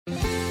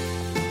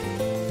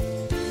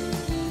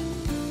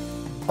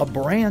A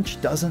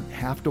branch doesn't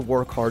have to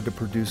work hard to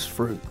produce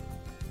fruit.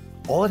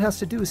 All it has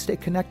to do is stay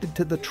connected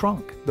to the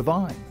trunk, the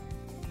vine,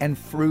 and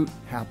fruit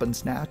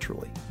happens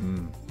naturally.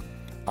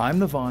 I'm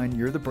the vine,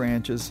 you're the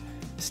branches.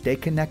 Stay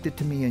connected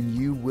to me and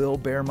you will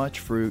bear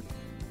much fruit.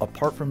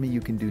 Apart from me, you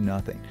can do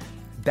nothing.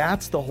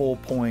 That's the whole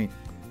point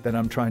that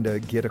I'm trying to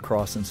get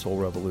across in Soul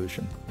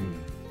Revolution.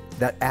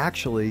 That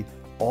actually,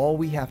 all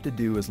we have to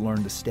do is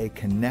learn to stay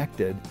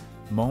connected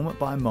moment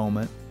by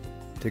moment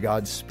to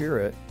God's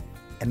Spirit,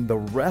 and the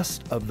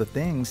rest of the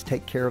things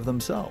take care of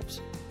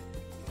themselves.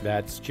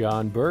 That's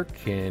John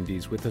Burke, and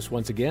he's with us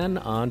once again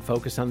on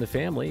Focus on the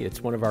Family.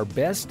 It's one of our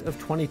best of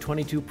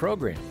 2022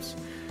 programs.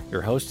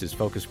 Your host is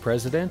Focus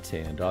President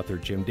and author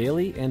Jim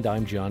Daly, and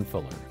I'm John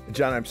Fuller.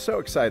 John, I'm so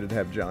excited to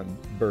have John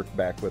Burke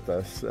back with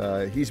us.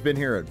 He's been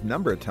here a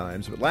number of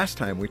times, but last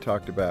time we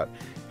talked about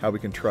how we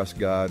can trust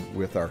God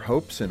with our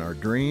hopes and our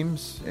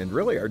dreams, and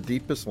really our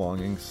deepest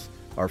longings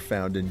are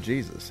found in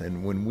Jesus.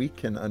 And when we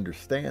can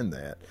understand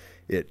that,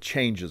 it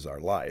changes our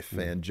life.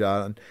 And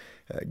John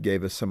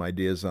gave us some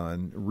ideas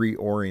on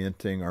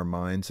reorienting our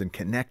minds and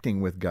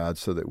connecting with God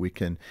so that we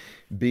can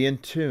be in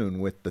tune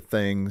with the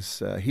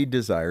things He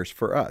desires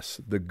for us,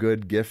 the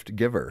good gift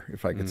giver,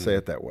 if I could say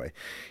it that way.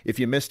 If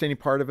you missed any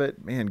part of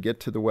it, man,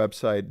 get to the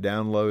website,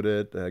 download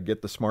it,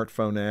 get the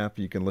smartphone app.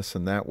 You can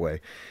listen that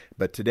way.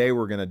 But today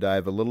we're going to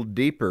dive a little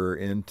deeper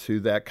into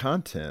that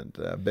content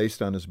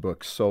based on his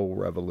book, Soul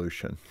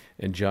Revolution.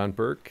 And John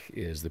Burke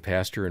is the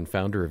pastor and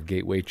founder of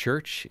Gateway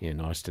Church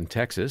in Austin,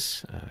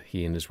 Texas.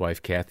 He and his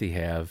wife, Kathy,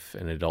 have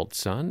an adult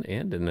son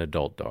and an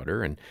adult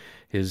daughter. And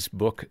his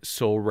book,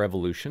 Soul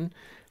Revolution,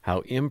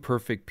 How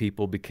Imperfect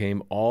People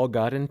Became All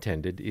God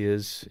Intended,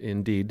 is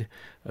indeed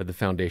the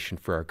foundation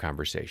for our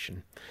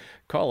conversation.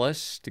 Call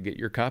us to get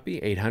your copy,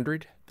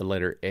 800, the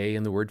letter A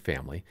in the word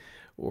family,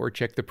 or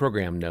check the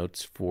program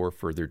notes for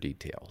further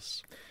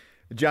details.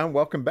 John,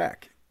 welcome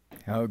back.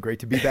 Oh, great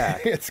to be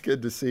back. It's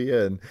good to see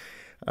you.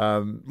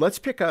 And let's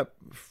pick up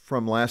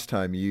from last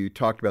time. You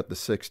talked about the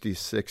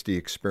 60-60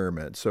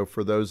 experiment. So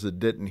for those that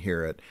didn't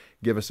hear it,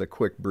 give us a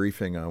quick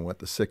briefing on what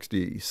the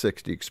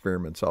 60-60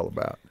 experiment's all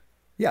about.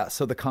 Yeah,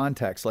 so the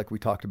context, like we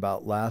talked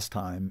about last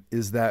time,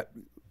 is that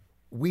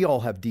we all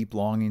have deep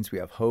longings, we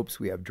have hopes,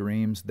 we have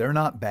dreams. They're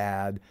not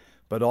bad,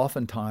 but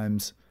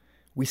oftentimes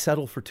we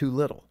settle for too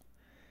little.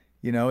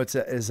 You know, it's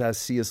as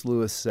C.S.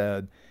 Lewis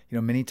said, you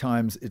know, many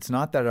times it's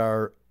not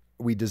that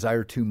we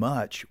desire too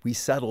much, we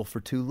settle for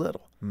too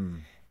little.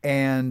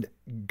 And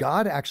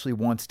God actually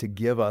wants to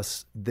give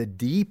us the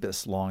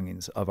deepest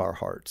longings of our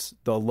hearts,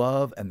 the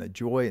love and the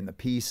joy and the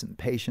peace and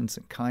patience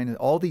and kindness,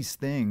 all these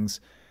things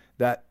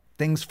that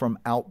things from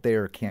out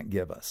there can't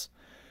give us.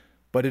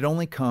 But it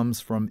only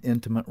comes from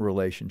intimate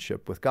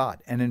relationship with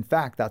God. And in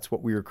fact, that's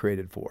what we were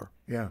created for.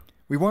 Yeah.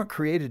 We weren't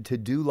created to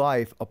do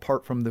life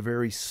apart from the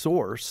very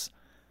source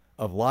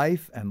of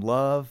life and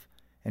love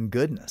and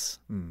goodness.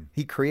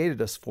 He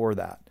created us for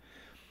that.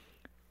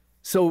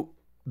 So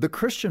the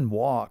Christian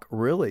walk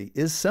really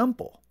is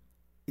simple.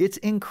 It's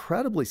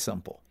incredibly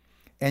simple.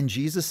 And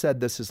Jesus said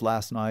this his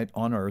last night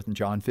on earth in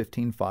John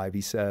 15:5.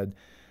 He said,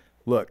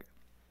 look,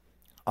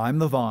 I'm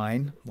the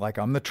vine, like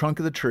I'm the trunk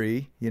of the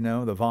tree, you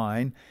know, the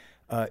vine.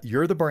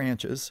 You're the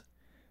branches.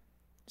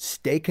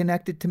 Stay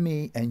connected to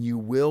me and you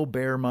will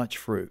bear much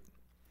fruit.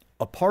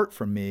 Apart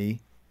from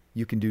me,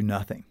 you can do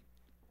nothing.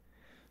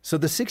 So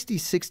the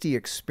 60-60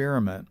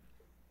 experiment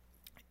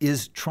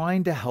is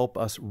trying to help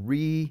us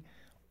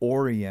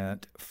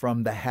reorient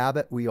from the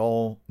habit we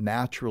all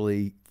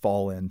naturally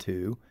fall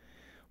into,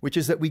 which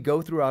is that we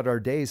go throughout our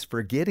days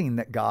forgetting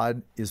that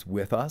God is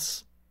with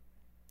us.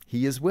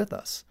 He is with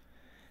us.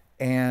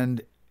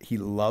 And He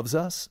loves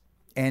us.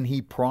 And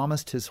He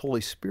promised His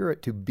Holy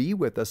Spirit to be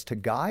with us, to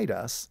guide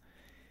us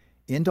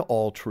into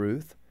all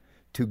truth,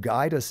 to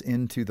guide us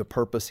into the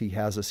purpose He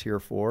has us here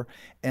for.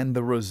 And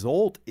the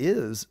result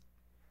is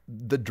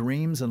the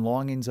dreams and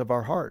longings of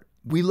our heart.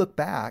 We look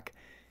back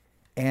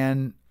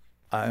and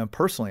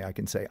personally, I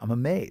can say I'm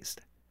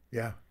amazed.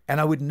 Yeah.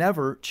 And I would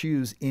never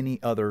choose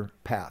any other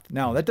path.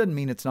 Now, that doesn't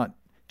mean it's not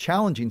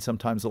challenging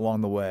sometimes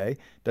along the way.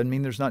 Doesn't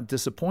mean there's not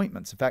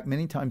disappointments. In fact,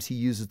 many times He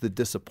uses the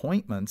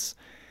disappointments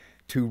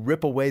to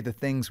rip away the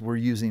things we're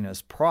using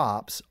as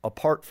props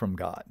apart from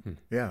God.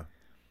 Yeah.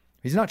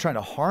 He's not trying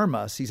to harm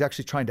us. He's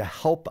actually trying to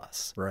help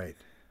us. Right.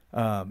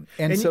 And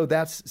so the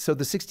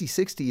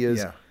 60-60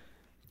 is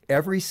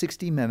every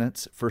 60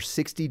 minutes for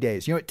 60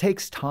 days. You know, it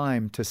takes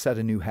time to set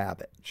a new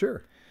habit.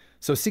 Sure.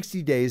 So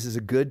 60 days is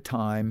a good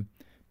time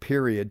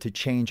period to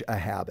change a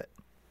habit.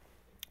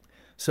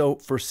 So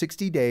for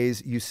 60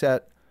 days, you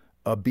set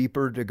a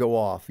beeper to go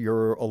off,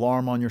 your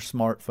alarm on your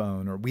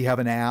smartphone, or we have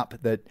an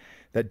app that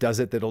does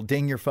it, that'll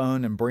ding your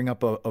phone and bring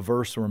up a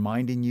verse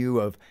reminding you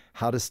of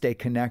how to stay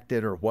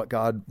connected or what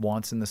God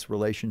wants in this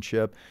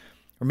relationship.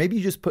 Or maybe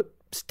you just put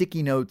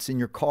sticky notes in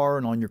your car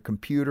and on your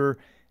computer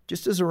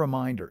just as a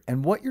reminder.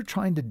 And what you're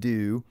trying to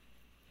do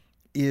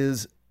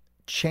is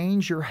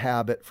change your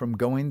habit from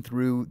going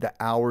through the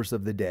hours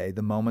of the day,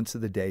 the moments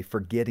of the day,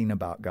 forgetting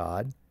about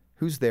God,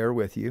 who's there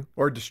with you.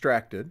 Or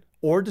distracted.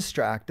 Or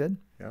distracted.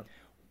 Yeah.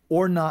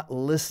 Or not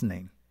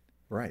listening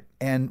Right.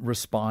 and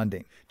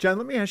responding. John,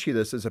 let me ask you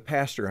this. As a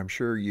pastor, I'm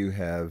sure you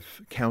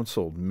have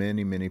counseled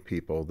many, many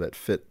people that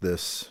fit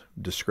this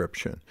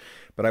description.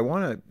 But I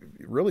want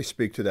to really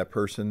speak to that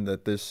person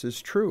that this is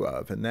true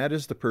of, and that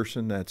is the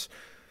person that's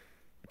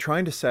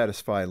trying to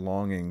satisfy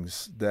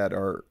longings that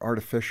are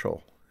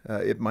artificial.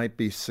 It might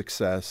be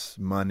success,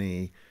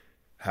 money,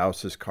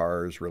 houses,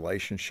 cars,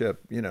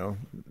 relationship,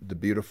 the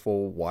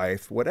beautiful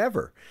wife,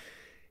 whatever.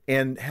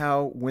 And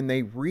how when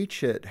they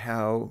reach it,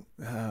 how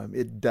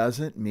it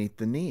doesn't meet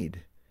the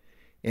need.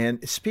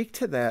 And speak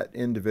to that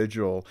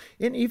individual,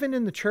 and even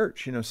in the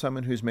church,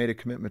 someone who's made a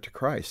commitment to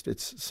Christ.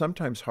 It's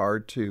sometimes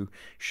hard to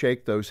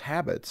shake those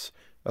habits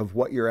of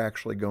what you're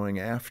actually going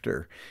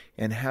after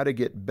and how to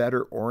get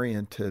better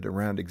oriented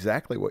around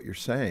exactly what you're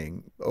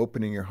saying,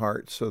 opening your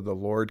heart so the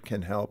Lord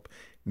can help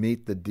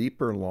meet the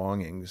deeper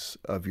longings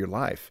of your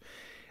life.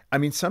 I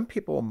mean, some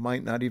people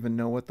might not even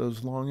know what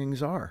those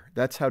longings are.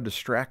 That's how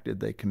distracted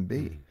they can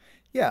be.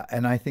 Yeah,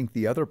 and I think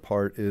the other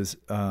part is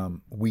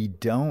we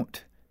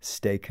don't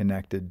stay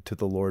connected to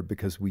the Lord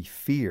because we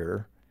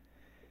fear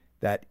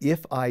that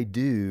if I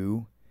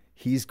do,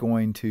 He's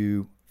going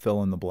to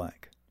fill in the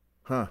blank.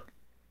 Huh.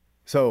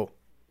 So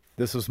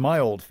this was my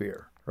old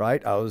fear,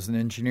 right? I was an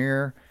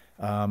engineer.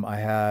 I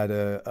had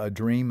a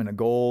dream and a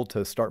goal to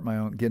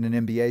get an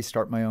MBA,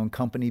 start my own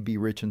company, be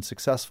rich and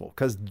successful,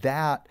 because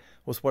that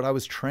was what I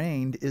was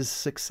trained is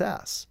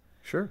success.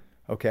 Sure.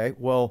 Okay.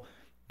 Well,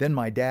 then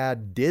my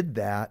dad did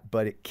that,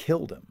 but it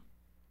killed him.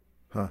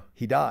 Huh.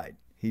 He died.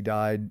 He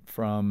died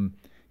from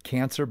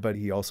cancer, but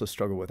he also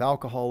struggled with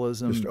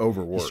alcoholism. Just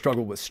overworked. He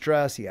struggled with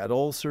stress. He had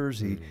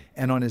ulcers.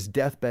 And on his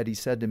deathbed, he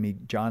said to me,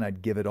 John,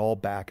 I'd give it all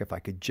back if I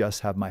could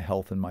just have my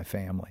health and my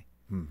family.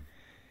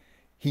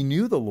 He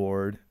knew the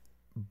Lord,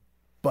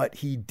 but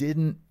he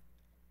didn't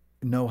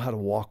know how to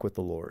walk with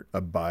the Lord.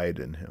 Abide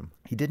in Him.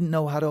 He didn't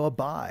know how to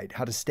abide,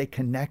 how to stay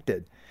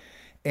connected.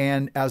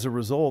 And as a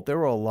result, there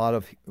were a lot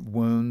of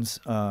wounds.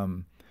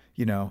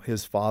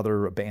 His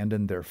father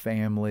abandoned their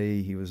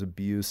family. He was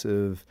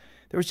abusive.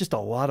 There was just a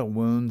lot of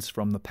wounds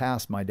from the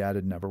past my dad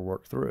had never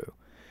worked through.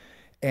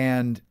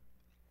 And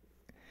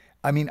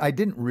I mean, I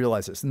didn't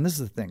realize this. And this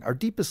is the thing. Our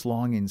deepest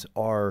longings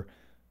are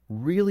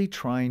really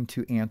trying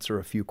to answer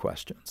a few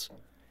questions.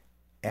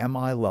 Am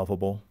I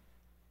lovable?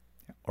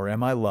 Or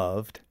am I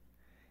loved?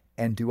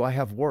 And do I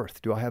have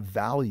worth? Do I have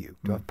value?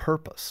 Do I have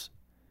purpose?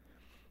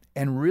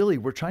 And really,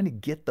 we're trying to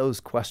get those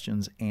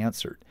questions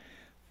answered.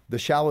 The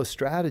shallow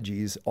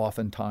strategies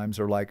oftentimes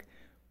are like,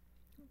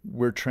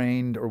 we're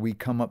trained or we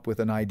come up with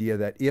an idea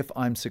that if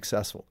I'm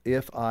successful,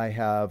 if I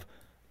have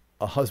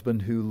a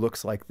husband who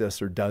looks like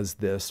this or does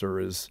this or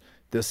is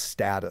this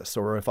status,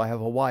 or if I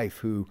have a wife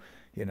who,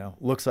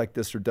 looks like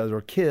this or does,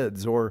 or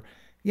kids, or,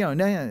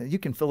 you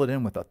can fill it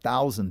in with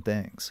 1,000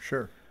 things.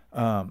 Sure.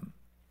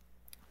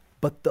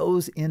 But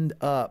those end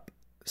up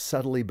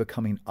subtly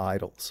becoming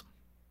idols.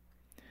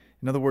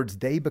 In other words,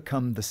 they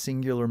become the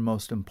singular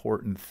most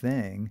important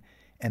thing,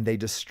 and they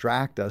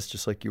distract us,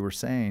 just like you were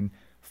saying,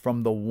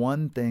 from the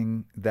one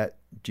thing that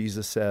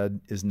Jesus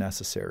said is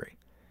necessary,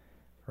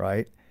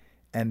 right?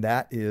 And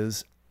that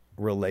is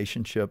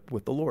relationship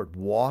with the Lord,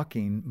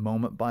 walking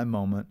moment by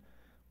moment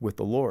with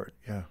the Lord.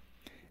 Yeah.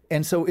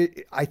 And so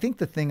I think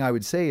the thing I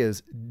would say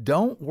is,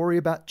 don't worry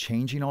about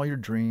changing all your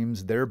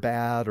dreams. They're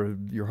bad, or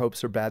your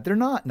hopes are bad. They're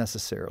not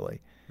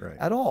necessarily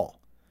at all.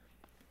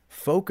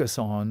 Focus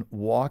on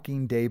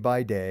walking day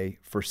by day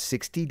for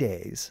 60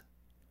 days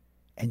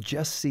and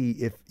just see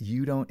if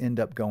you don't end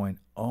up going,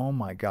 oh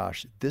my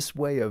gosh, this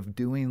way of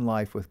doing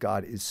life with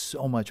God is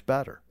so much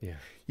better. Yeah.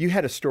 You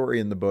had a story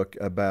in the book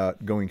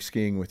about going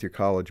skiing with your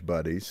college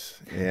buddies,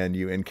 and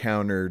you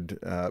encountered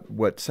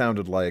what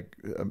sounded like,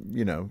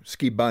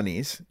 ski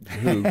bunnies.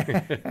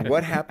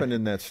 What happened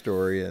in that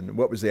story, and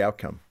what was the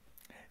outcome?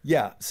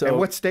 Yeah. So, and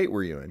what state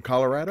were you in?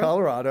 Colorado?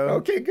 Colorado.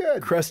 Okay,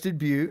 good. Crested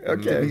Butte,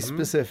 to be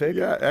specific.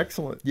 Yeah,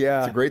 excellent.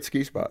 Yeah. It's a great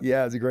ski spot.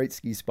 Yeah, it's a great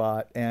ski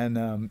spot. And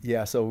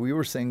so we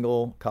were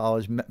single,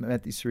 college,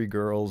 met these 3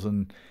 girls,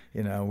 and,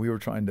 we were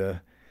trying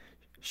to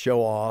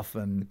show off.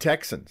 And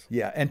Texans.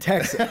 Yeah, and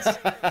Texans.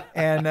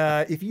 And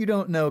if you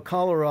don't know,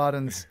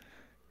 Coloradans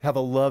have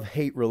a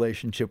love-hate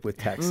relationship with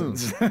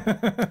Texans.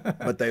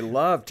 But they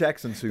love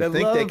Texans who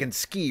think they can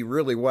ski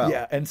really well.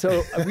 Yeah, and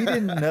so we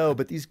didn't know,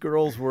 but these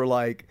girls were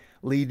like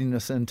leading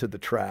us into the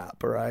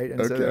trap, right?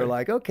 And so they're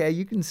like, okay,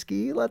 you can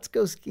ski, let's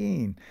go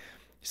skiing.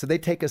 So they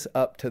take us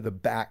up to the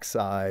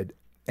backside,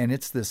 and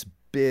it's this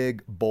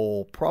big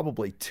bowl,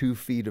 probably 2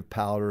 feet of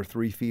powder,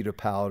 3 feet of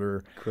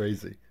powder.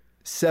 Crazy.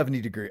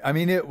 70 degrees. I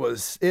mean,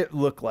 it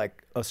looked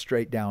like a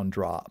straight down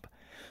drop.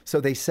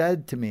 So they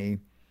said to me,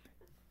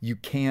 you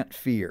can't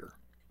fear.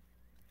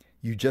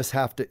 You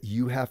have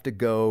to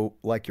go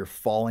like you're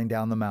falling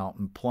down the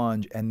mountain,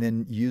 plunge, and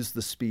then use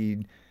the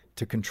speed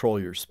to control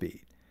your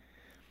speed.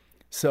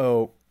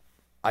 So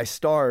I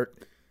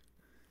start,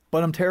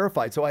 but I'm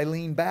terrified. So I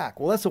lean back.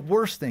 Well, that's the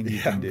worst thing you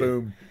can do.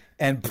 Boom.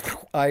 And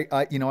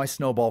I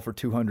snowball for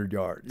 200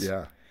 yards.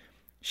 Yeah.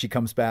 She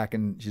comes back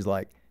and she's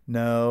like,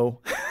 no.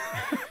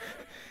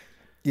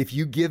 If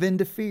you give in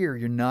to fear,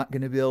 you're not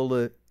going to be able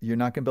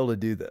to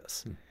do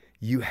this.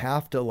 You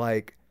have to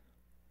like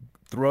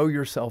throw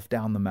yourself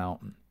down the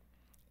mountain,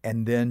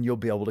 and then you'll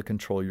be able to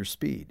control your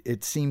speed.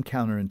 It seemed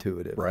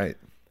counterintuitive. Right.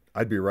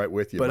 I'd be right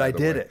with you. But by I the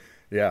did way. it.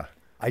 Yeah.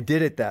 I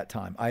did it that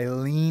time. I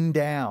leaned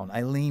down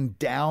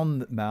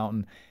the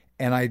mountain,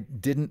 and I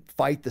didn't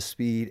fight the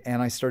speed,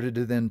 and I started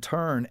to then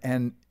turn,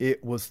 and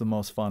it was the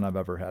most fun I've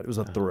ever had. It was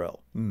a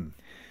thrill.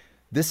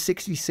 This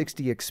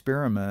 60-60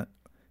 experiment,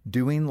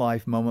 doing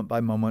life moment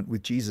by moment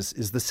with Jesus,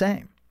 is the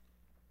same.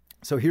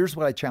 So here's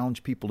what I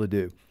challenge people to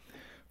do.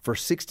 For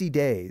 60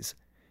 days,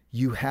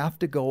 you have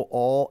to go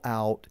all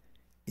out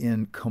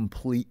in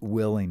complete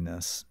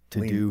willingness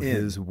to do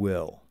his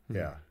will.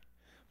 Yeah.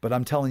 But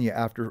I'm telling you,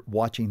 after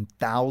watching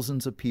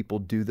thousands of people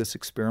do this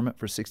experiment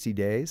for 60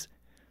 days,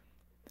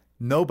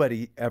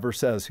 nobody ever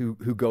says who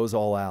goes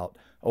all out,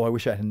 oh, I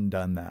wish I hadn't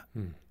done that.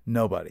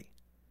 Nobody.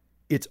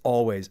 It's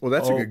always, Well,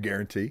 that's a good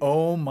guarantee.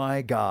 Oh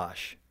my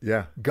gosh.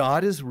 Yeah.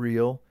 God is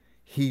real.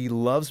 He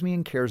loves me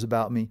and cares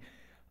about me.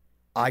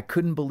 I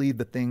couldn't believe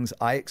the things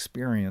I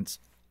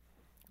experienced,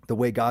 the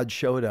way God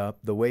showed up,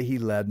 the way he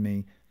led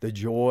me, the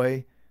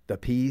joy, the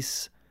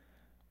peace,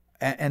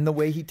 and the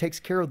way he takes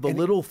care of the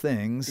little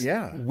things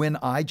when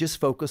I just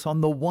focus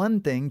on the one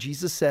thing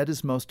Jesus said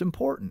is most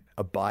important.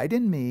 Abide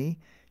in me,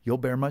 you'll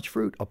bear much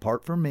fruit.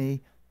 Apart from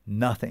me,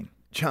 nothing.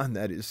 John,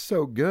 that is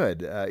so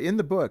good. In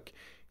the book,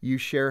 you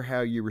share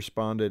how you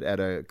responded at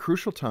a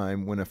crucial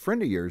time when a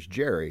friend of yours,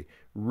 Jerry,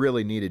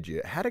 really needed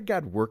you. How did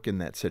God work in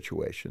that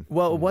situation?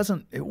 Well, it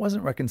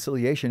wasn't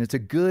reconciliation.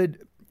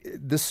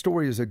 This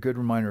story is a good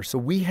reminder. So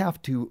we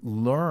have to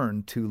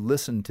learn to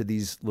listen to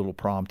these little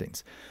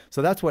promptings.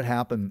 So that's what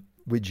happened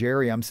with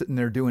Jerry. I'm sitting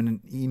there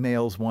doing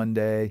emails one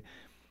day,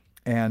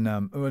 and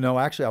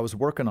actually I was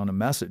working on a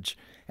message,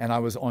 and I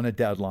was on a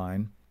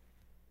deadline,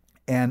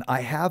 and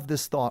I have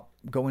this thought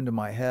go into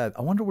my head.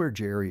 I wonder where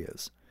Jerry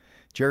is.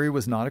 Jerry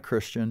was not a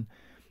Christian.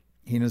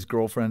 He and his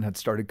girlfriend had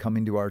started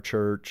coming to our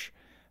church,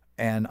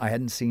 and I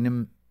hadn't seen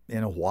him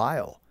in a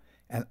while.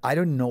 And I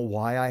don't know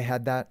why I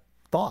had that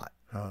thought.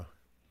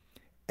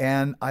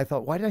 And I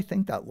thought, why did I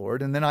think that,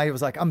 Lord? And then I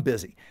was like, I'm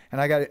busy.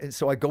 And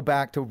so I go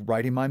back to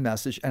writing my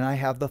message, and I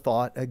have the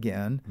thought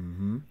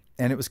again.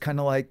 And it was kind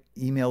of like,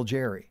 email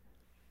Jerry.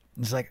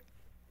 And it's like,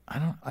 I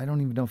don't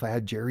even know if I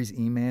had Jerry's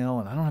email,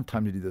 and I don't have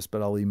time to do this,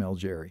 but I'll email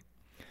Jerry.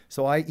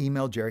 So I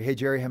emailed Jerry. Hey,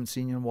 Jerry, haven't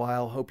seen you in a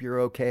while. Hope you're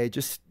okay.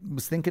 Just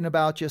was thinking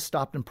about you,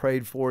 stopped and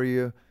prayed for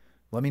you.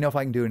 Let me know if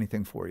I can do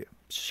anything for you.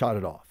 Shot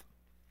it off.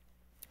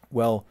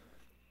 Well,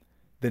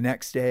 the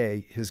next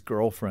day, his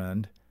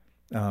girlfriend,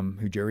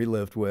 who Jerry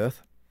lived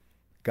with,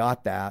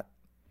 got that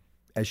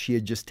as she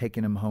had just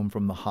taken him home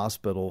from the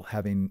hospital,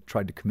 having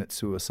tried to commit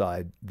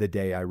suicide the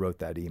day I wrote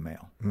that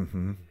email.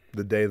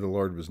 The day the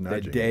Lord was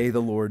nudging. The day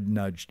the Lord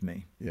nudged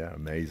me. Yeah,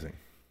 amazing.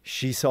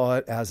 She saw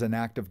it as an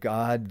act of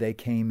God. They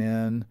came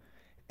in,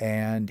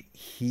 and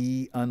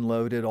he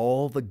unloaded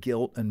all the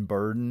guilt and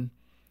burden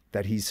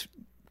that he's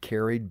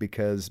carried,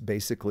 because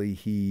basically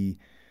he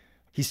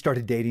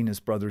started dating his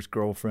brother's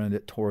girlfriend.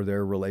 It tore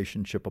their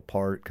relationship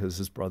apart because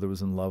his brother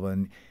was in love,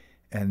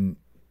 and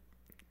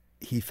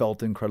he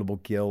felt incredible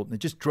guilt, and it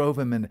just drove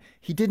him, and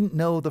he didn't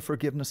know the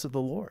forgiveness of the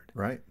Lord.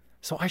 Right.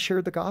 So I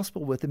shared the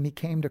gospel with him. He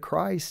came to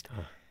Christ.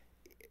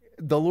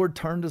 The Lord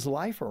turned his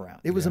life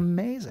around. It was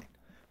amazing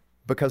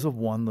because of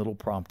one little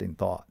prompting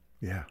thought.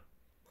 Yeah.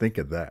 Think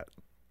of that.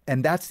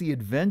 And that's the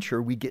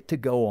adventure we get to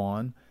go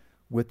on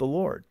with the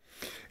Lord.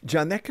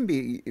 John, that can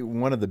be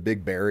one of the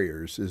big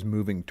barriers, is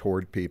moving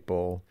toward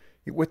people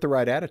with the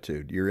right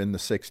attitude. You're in the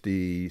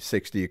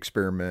 60-60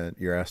 experiment.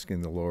 You're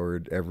asking the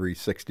Lord every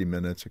 60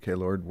 minutes, okay,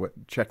 Lord,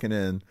 checking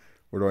in,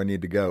 where do I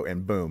need to go?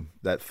 And boom,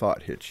 that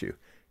thought hits you.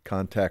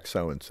 Contact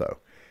so-and-so.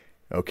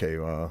 Okay,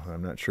 well,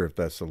 I'm not sure if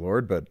that's the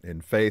Lord, but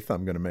in faith,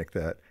 I'm going to make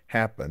that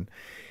happen.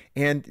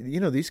 And,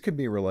 these could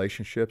be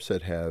relationships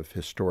that have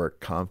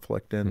historic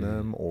conflict in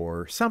them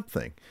or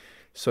something.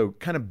 So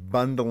kind of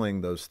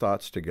bundling those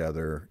thoughts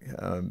together,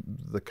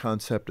 the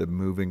concept of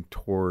moving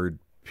toward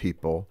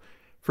people,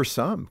 for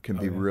some, can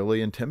be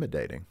really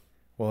intimidating.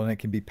 Well, and it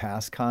can be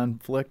past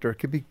conflict, or it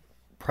could be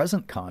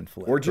present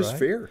conflict. Or just right?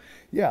 fear.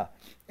 Yeah.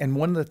 And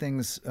one of the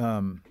things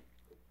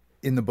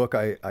in the book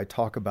I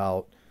talk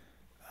about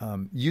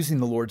using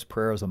the Lord's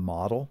Prayer as a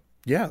model.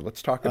 Yeah,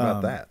 let's talk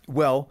about that.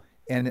 Well,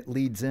 and it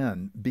leads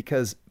in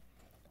because,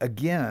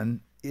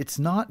 again, it's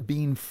not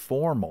being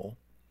formal.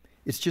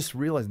 It's just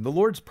realizing the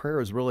Lord's Prayer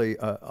is really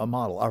a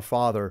model. Our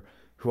Father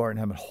who art in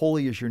heaven,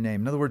 holy is your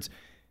name. In other words,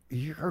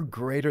 you're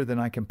greater than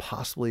I can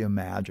possibly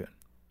imagine,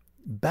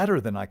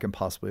 better than I can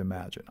possibly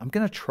imagine. I'm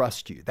going to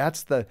trust you.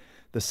 That's the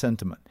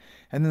sentiment.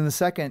 And then the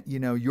second,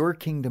 your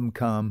kingdom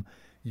come,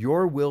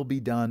 your will be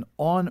done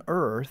on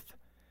earth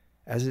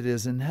as it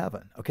is in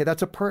heaven. Okay,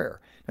 that's a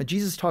prayer. Now,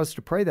 Jesus taught us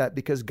to pray that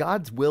because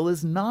God's will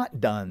is not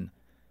done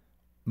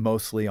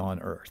mostly on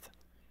earth.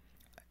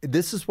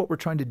 This is what we're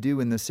trying to do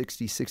in the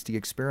 60-60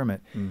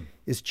 experiment,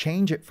 is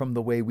change it from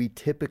the way we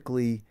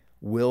typically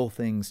will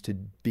things to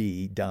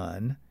be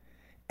done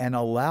and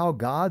allow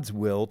God's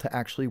will to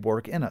actually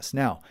work in us.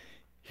 Now,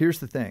 here's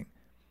the thing.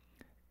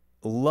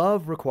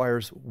 love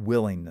requires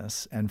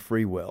willingness and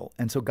free will.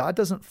 And so God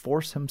doesn't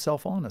force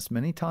himself on us.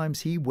 Many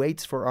times he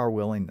waits for our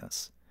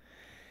willingness.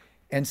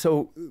 And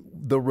so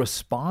the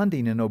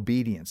responding in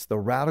obedience, the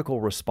radical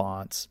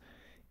response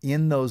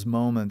in those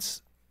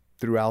moments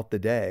throughout the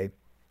day,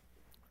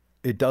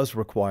 it does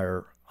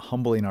require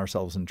humbling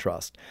ourselves in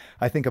trust.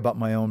 I think about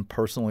my own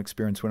personal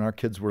experience when our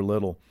kids were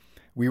little.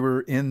 We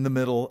were in the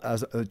middle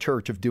as a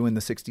church of doing the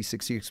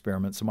 60-60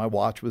 experiment. So my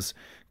watch was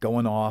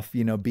going off,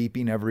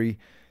 beeping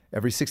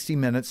every 60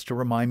 minutes to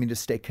remind me to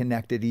stay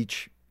connected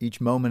each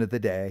moment of the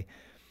day.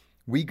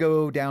 We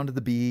go down to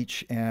the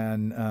beach,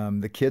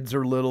 and the kids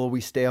are little. We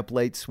stay up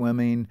late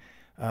swimming.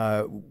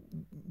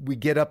 We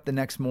get up the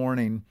next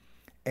morning,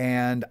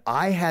 and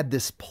I had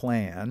this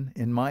plan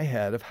in my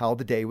head of how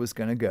the day was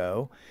going to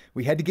go.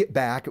 We had to get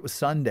back. It was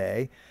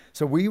Sunday.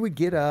 So we would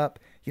get up,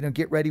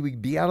 get ready.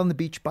 We'd be out on the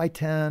beach by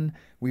 10.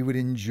 We would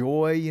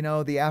enjoy,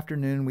 the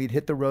afternoon. We'd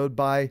hit the road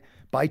by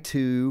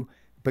 2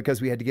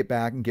 because we had to get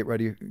back and get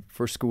ready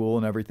for school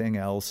and everything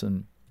else.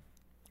 And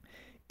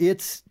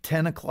it's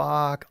 10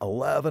 o'clock,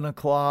 11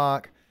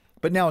 o'clock,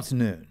 but now it's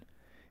noon.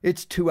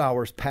 It's 2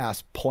 hours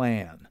past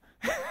plan.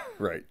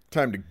 Right.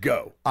 Time to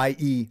go.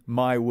 I.e.,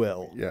 my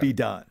will be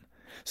done.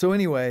 So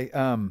anyway,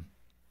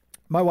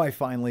 my wife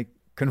finally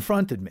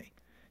confronted me.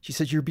 She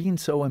said, "You're being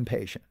so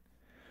impatient."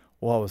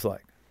 Well, I was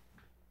like,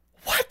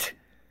 "What?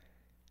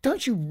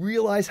 Don't you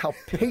realize how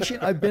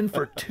patient I've been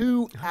for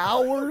 2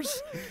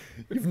 hours?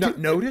 You've not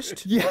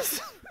noticed?" Yes.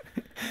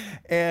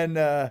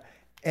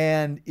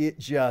 And it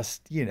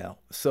just,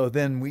 so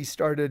then we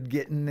started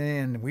getting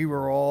in. We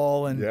were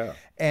all in. Yeah.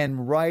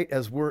 And right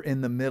as we're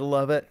in the middle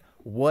of it,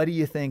 what do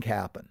you think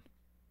happened?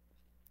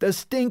 The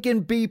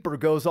stinking beeper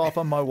goes off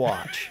on my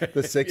watch.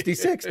 The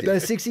 60-60. The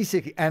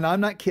 60-60. And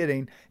I'm not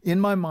kidding. In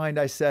my mind,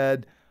 I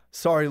said,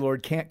 "Sorry,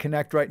 Lord, can't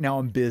connect right now.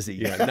 I'm busy."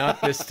 Yeah,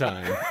 not this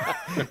time.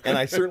 And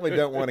I certainly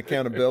don't want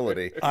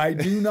accountability. I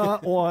do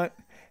not want,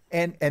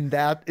 and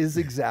that is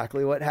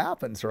exactly what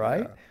happens,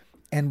 right? Yeah.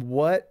 And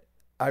what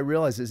I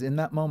realized is in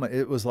that moment,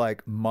 it was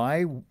like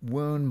my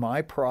wound,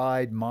 my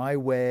pride, my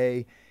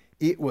way,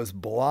 it was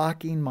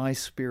blocking my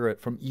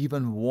spirit from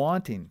even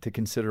wanting to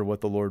consider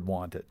what the Lord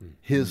wanted.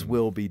 His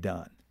will be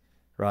done,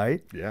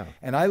 right? Yeah.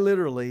 And I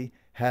literally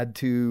had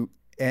to,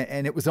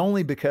 and it was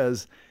only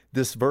because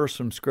this verse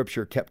from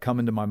Scripture kept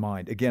coming to my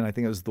mind. Again, I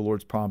think it was the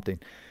Lord's prompting.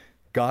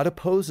 God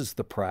opposes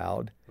the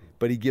proud,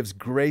 but he gives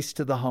grace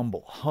to the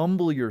humble.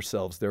 Humble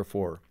yourselves,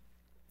 therefore,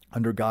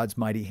 under God's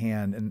mighty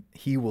hand, and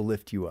he will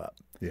lift you up.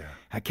 Yeah.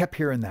 I kept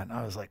hearing that, and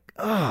I was like,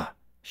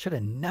 should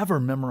have never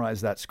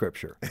memorized that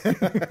Scripture.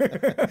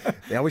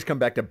 They always come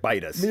back to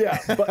bite us. Yeah,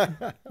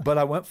 but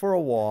I went for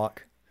a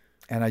walk,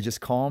 and I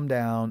just calmed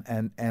down,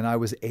 and I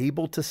was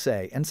able to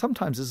say, and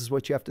sometimes this is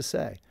what you have to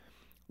say,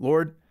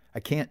 "Lord, I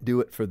can't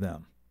do it for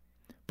them,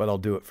 but I'll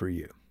do it for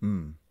you."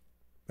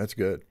 That's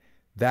good.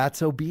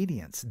 That's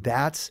obedience.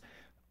 That's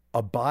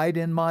abide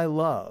in my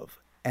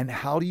love. And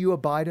how do you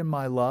abide in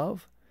my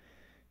love?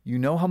 You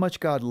know how much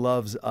God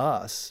loves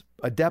us,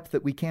 a depth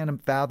that we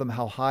can't fathom,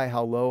 how high,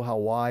 how low, how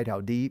wide,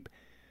 how deep.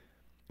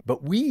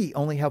 But we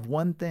only have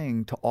one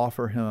thing to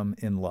offer him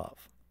in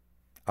love,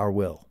 our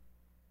will,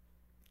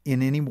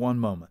 in any one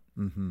moment.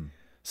 Mm-hmm.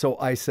 So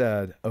I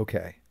said,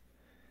 "Okay,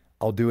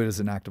 I'll do it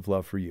as an act of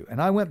love for you."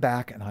 And I went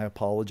back and I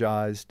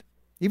apologized.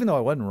 Even though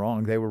I wasn't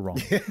wrong, they were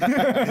wrong.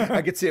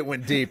 I could see it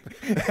went deep.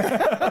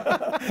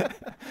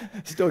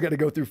 Still got to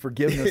go through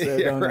forgiveness there,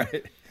 don't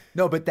right. I?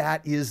 No, but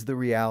that is the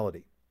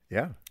reality.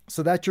 Yeah.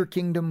 So that your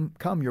kingdom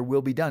come, your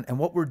will be done. And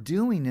what we're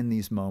doing in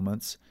these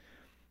moments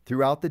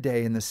throughout the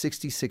day in the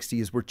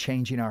 60-60 is we're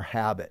changing our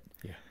habit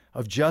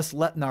of just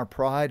letting our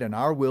pride and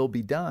our will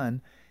be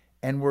done.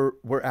 And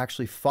we're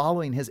actually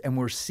following his, and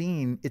we're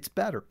seeing it's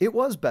better. It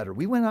was better.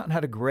 We went out and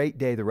had a great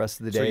day the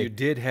rest of the day. So you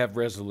did have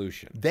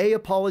resolution. They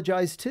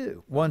apologized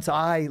too, once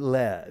I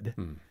led.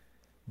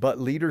 But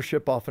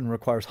leadership often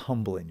requires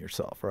humbling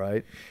yourself,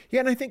 right? Yeah,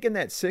 and I think in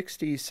that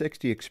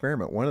 60-60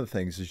 experiment, one of the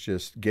things is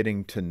just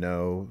getting to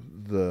know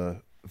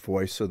the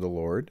voice of the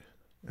Lord.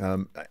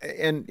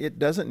 And it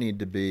doesn't need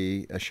to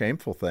be a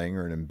shameful thing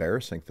or an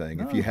embarrassing thing.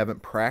 No. If you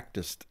haven't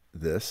practiced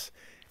this,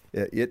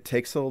 it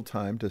takes a little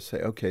time to say,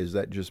 okay, is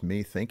that just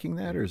me thinking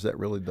that, or is that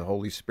really the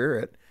Holy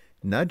Spirit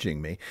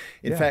nudging me?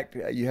 In fact,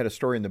 you had a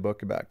story in the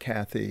book about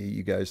Kathy.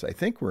 You guys, I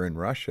think, were in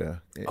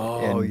Russia.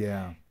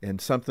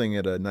 And something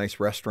at a nice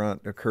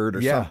restaurant occurred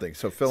or something.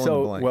 So fill in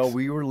the blanks. Well,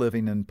 we were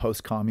living in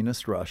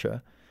post-communist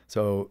Russia.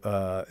 So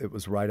it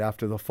was right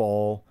after the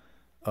fall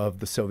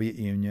of the Soviet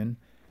Union.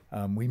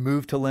 We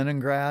moved to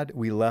Leningrad.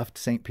 We left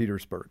St.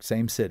 Petersburg,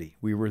 same city.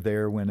 We were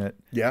there when it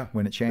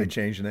changed. They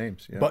changed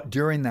names. Yeah. But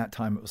during that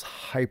time, it was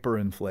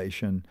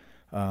hyperinflation,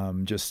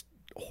 just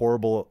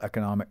horrible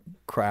economic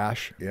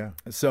crash. Yeah.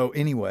 So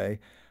anyway,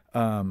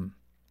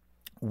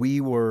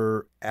 we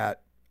were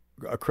at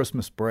a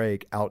Christmas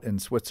break out in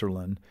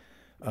Switzerland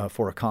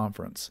for a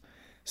conference.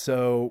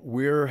 So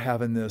we're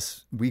having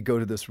this. We go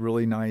to this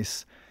really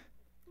nice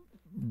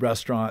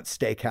restaurant,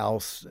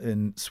 steakhouse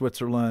in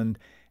Switzerland.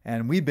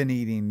 And we've been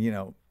eating,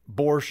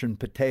 borscht and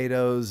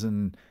potatoes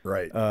and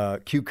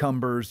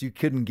cucumbers. You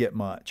couldn't get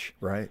much.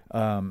 Right.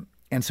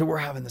 And so we're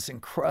having this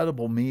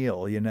incredible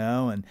meal,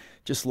 and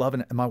just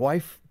loving it. And my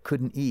wife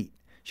couldn't eat.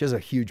 She has a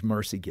huge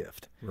mercy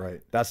gift.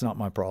 Right. That's not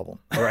my problem.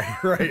 Right.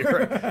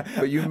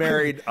 But you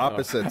married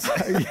opposites.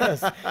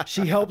 Yes.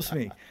 She helps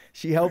me.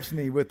 She helps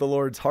me with the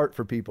Lord's heart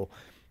for people.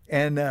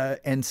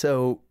 And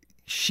so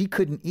she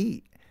couldn't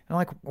eat. And I'm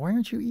like, why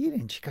aren't you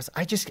eating? She goes,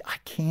 I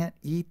can't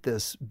eat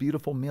this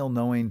beautiful meal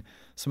knowing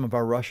some of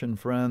our Russian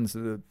friends,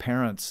 the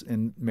parents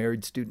in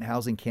married student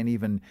housing can't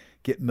even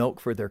get milk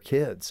for their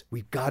kids.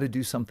 We've got to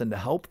do something to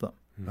help them.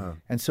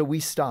 And so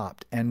we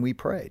stopped and we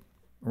prayed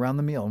around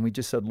the meal. And we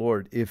just said,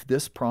 Lord, if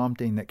this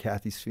prompting that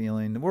Kathy's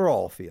feeling, we're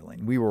all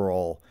feeling, we were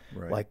all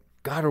like,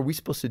 God, are we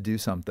supposed to do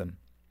something?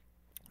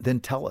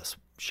 Then tell us,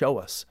 show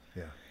us.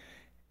 Yeah.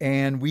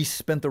 And we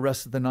spent the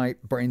rest of the night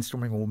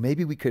brainstorming, well,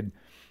 maybe we could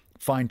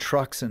find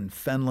trucks in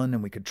Finland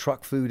and we could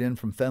truck food in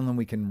from Finland.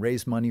 We can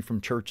raise money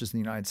from churches in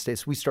the United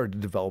States. We started to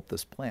develop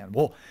this plan.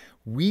 Well,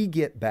 we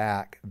get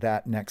back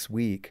that next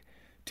week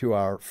to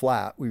our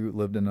flat. We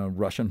lived in a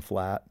Russian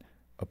flat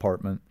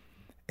apartment.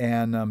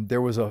 And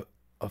there was a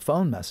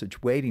phone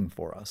message waiting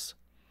for us.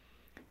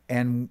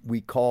 And we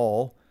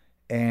call,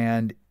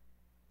 and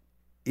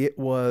it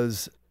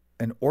was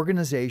an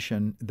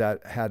organization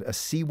that had a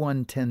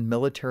C-110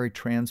 military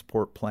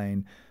transport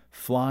plane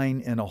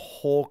flying in a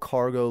whole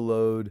cargo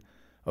load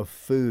of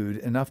food,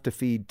 enough to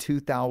feed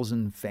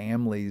 2,000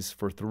 families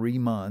for 3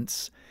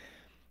 months.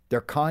 Their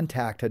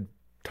contact had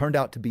turned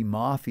out to be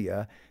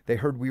mafia. They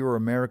heard we were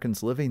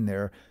Americans living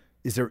there.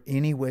 Is there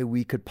any way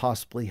we could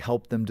possibly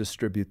help them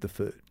distribute the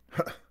food?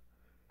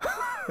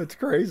 That's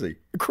crazy.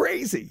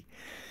 Crazy.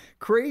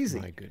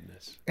 My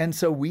goodness. And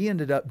so we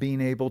ended up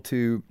being able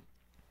to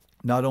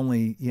not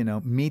only,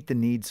 meet the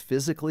needs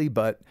physically,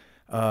 but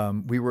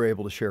we were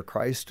able to share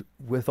Christ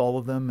with all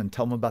of them and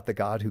tell them about the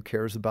God who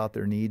cares about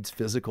their needs,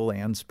 physical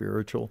and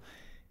spiritual.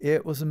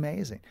 It was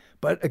amazing.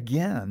 But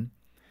again,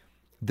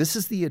 this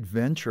is the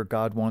adventure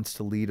God wants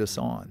to lead us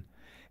on.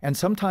 And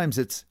sometimes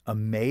it's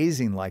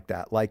amazing like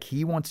that. Like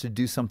he wants to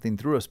do something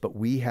through us, but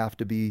we have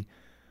to be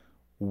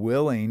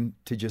willing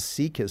to just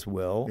seek his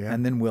will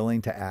and then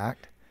willing to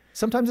act.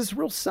 Sometimes it's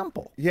real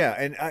simple. Yeah,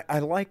 and I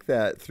like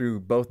that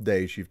through both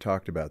days you've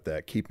talked about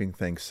that, keeping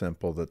things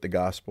simple, that the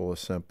gospel is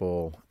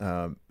simple.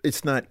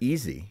 It's not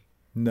easy.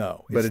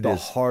 No, but it's the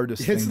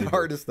hardest thing. It's the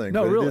hardest thing,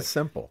 no, but really. It is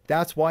simple.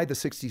 That's why the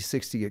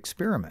 60-60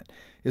 experiment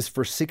is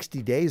for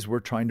 60 days we're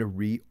trying to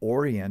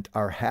reorient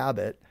our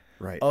habit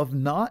of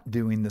not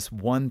doing this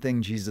one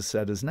thing Jesus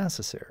said is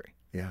necessary.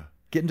 Yeah.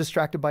 Getting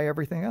distracted by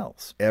everything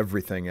else.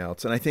 Everything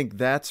else. And I think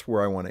that's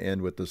where I want to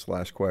end with this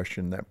last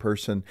question. That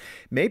person,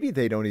 maybe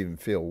they don't even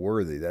feel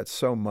worthy. That's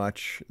so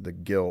much the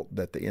guilt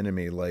that the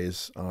enemy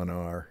lays on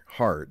our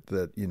heart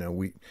that,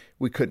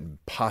 we couldn't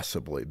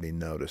possibly be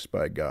noticed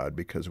by God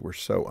because we're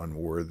so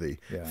unworthy.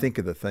 Yeah. Think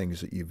of the things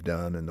that you've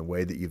done and the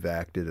way that you've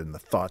acted and the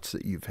thoughts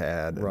that you've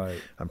had. Right.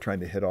 I'm trying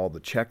to hit all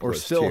the checklists Or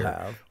still here.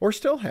 have. Or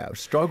still have.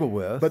 Struggle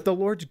with. But the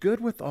Lord's good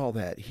with all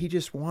that. He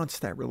just wants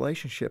that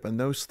relationship, and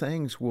those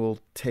things will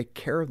take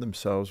care of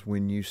themselves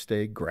when you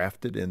stay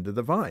grafted into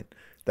the vine.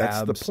 That's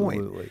Absolutely.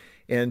 the point.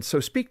 And so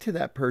speak to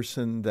that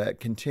person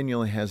that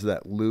continually has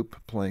that loop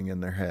playing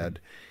in their head,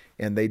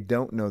 and they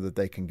don't know that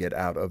they can get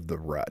out of the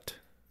rut.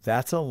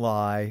 That's a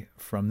lie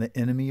from the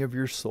enemy of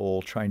your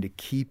soul trying to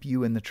keep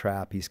you in the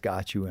trap he's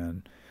got you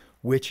in,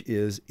 which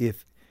is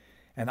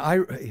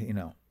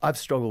I've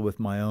struggled with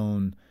my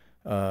own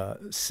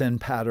sin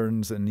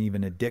patterns and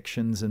even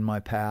addictions in my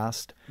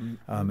past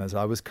as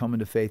I was coming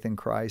to faith in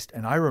Christ.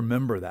 And I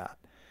remember that.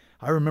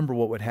 I remember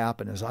what would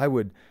happen is I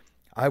would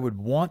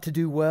want to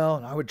do well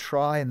and I would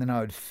try and then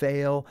I would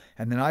fail.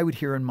 And then I would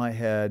hear in my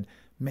head,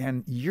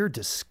 man, you're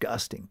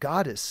disgusting.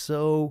 God is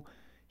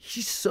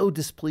he's so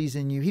displeased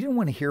in you. He didn't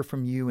want to hear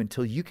from you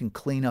until you can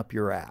clean up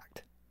your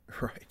act.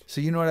 Right.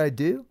 So you know what I'd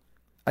do?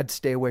 I'd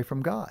stay away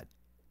from God.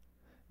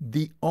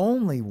 The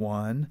only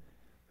one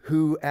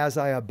who, as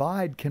I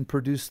abide, can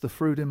produce the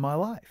fruit in my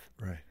life.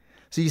 Right.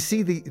 So you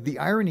see, the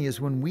irony is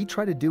when we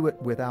try to do it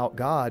without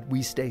God,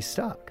 we stay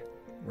stuck.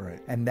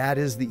 Right. And that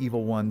is the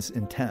evil one's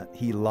intent.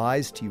 He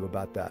lies to you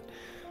about that.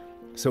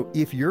 So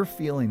if you're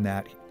feeling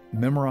that,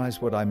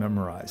 memorize what I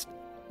memorized.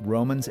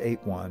 Romans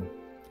 8:1.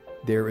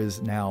 There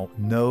is now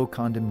no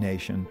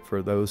condemnation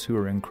for those who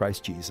are in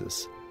Christ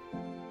Jesus.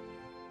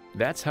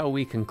 That's how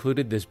we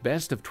concluded this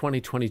Best of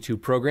 2022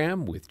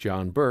 program with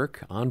John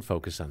Burke on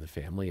Focus on the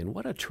Family. And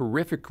what a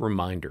terrific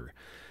reminder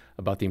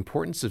about the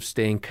importance of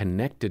staying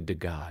connected to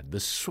God,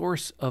 the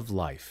source of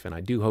life. And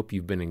I do hope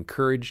you've been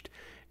encouraged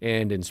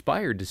and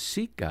inspired to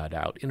seek God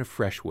out in a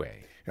fresh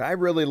way. I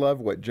really love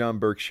what John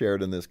Burke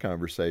shared in this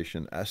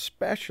conversation,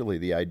 especially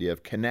the idea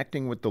of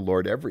connecting with the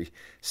Lord every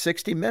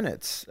 60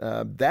 minutes.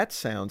 That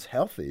sounds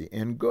healthy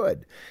and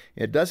good.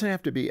 It doesn't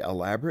have to be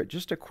elaborate,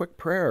 just a quick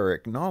prayer or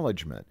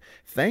acknowledgement.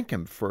 Thank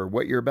Him for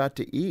what you're about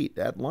to eat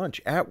at lunch,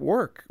 at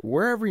work,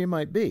 wherever you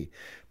might be.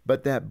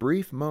 But that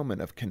brief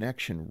moment of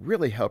connection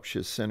really helps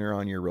you center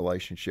on your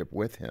relationship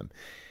with Him.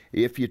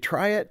 If you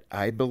try it,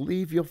 I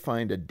believe you'll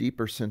find a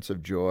deeper sense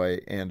of joy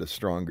and a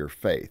stronger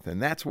faith,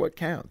 and that's what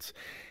counts.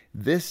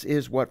 This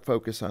is what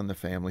Focus on the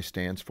Family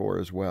stands for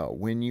as well.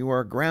 When you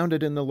are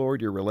grounded in the Lord,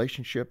 your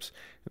relationships,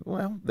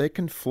 well, they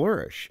can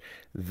flourish.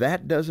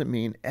 That doesn't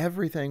mean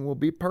everything will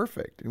be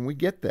perfect, and we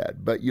get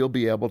that, but you'll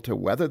be able to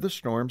weather the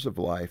storms of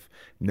life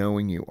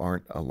knowing you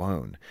aren't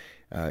alone.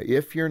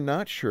 If you're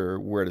not sure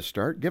where to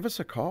start, give us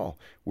a call.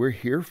 We're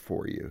here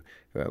for you.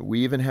 We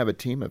even have a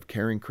team of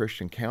caring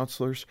Christian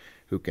counselors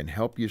who can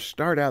help you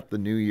start out the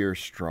new year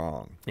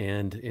strong.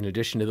 And in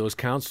addition to those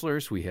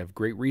counselors, we have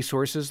great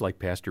resources like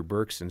Pastor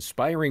Burke's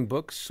inspiring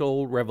book,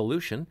 Soul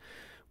Revolution,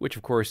 which,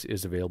 of course,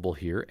 is available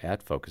here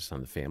at Focus on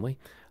the Family.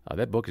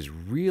 That book is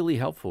really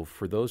helpful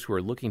for those who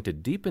are looking to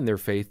deepen their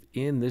faith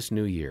in this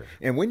new year.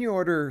 And when you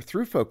order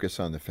through Focus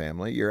on the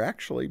Family, you're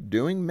actually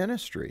doing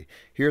ministry.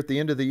 Here at the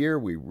end of the year,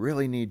 we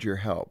really need your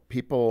help.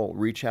 People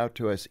reach out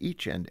to us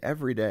each and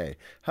every day.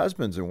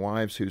 Husbands and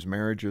wives whose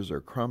marriages are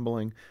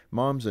crumbling,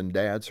 moms and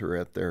dads who are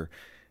at their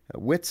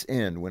wits'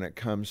 end when it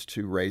comes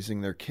to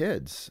raising their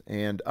kids,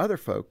 and other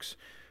folks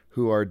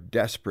who are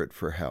desperate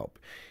for help.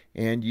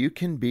 And you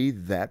can be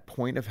that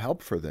point of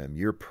help for them.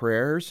 Your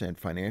prayers and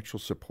financial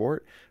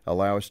support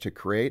allow us to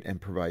create and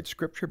provide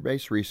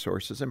scripture-based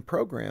resources and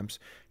programs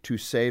to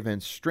save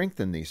and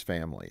strengthen these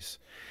families.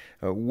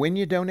 When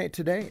you donate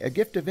today, a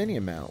gift of any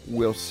amount,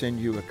 we'll send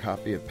you a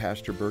copy of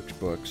Pastor Burke's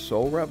book,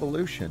 Soul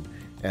Revolution,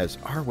 as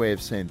our way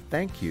of saying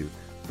thank you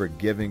for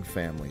giving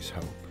families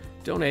hope.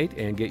 Donate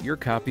and get your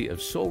copy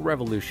of Soul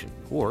Revolution,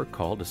 or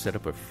call to set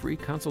up a free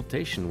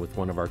consultation with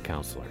one of our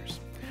counselors.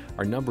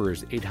 Our number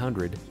is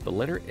 800, the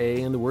letter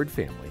A and the word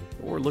family,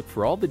 or look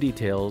for all the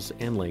details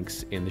and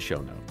links in the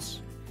show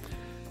notes.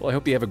 Well, I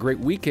hope you have a great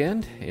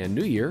weekend and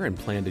New Year, and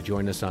plan to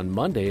join us on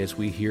Monday as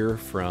we hear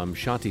from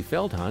Shanti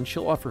Feldhahn.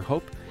 She'll offer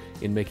hope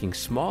in making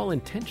small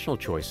intentional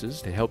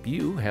choices to help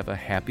you have a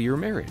happier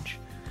marriage.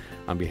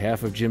 On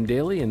behalf of Jim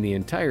Daly and the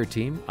entire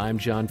team, I'm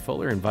John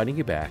Fuller, inviting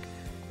you back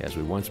as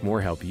we once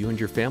more help you and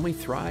your family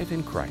thrive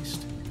in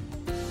Christ.